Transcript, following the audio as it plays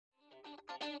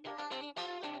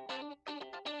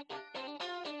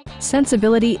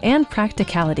Sensibility and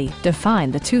practicality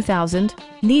define the 2000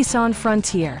 Nissan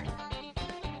Frontier.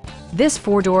 This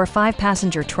four-door,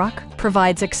 five-passenger truck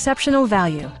provides exceptional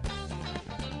value.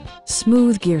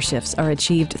 Smooth gear shifts are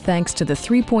achieved thanks to the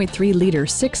 3.3-liter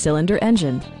six-cylinder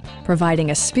engine,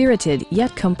 providing a spirited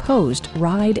yet composed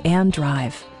ride and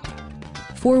drive.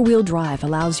 Four-wheel drive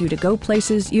allows you to go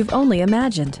places you've only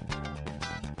imagined.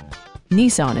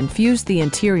 Nissan infused the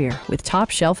interior with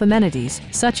top-shelf amenities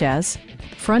such as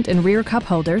front and rear cup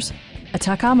holders, a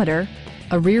tachometer,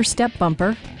 a rear step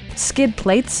bumper, skid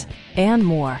plates, and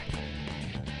more.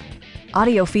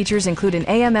 Audio features include an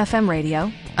AM/FM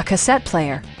radio, a cassette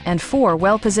player, and 4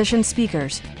 well-positioned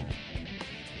speakers.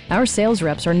 Our sales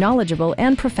reps are knowledgeable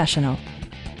and professional.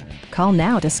 Call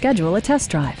now to schedule a test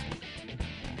drive.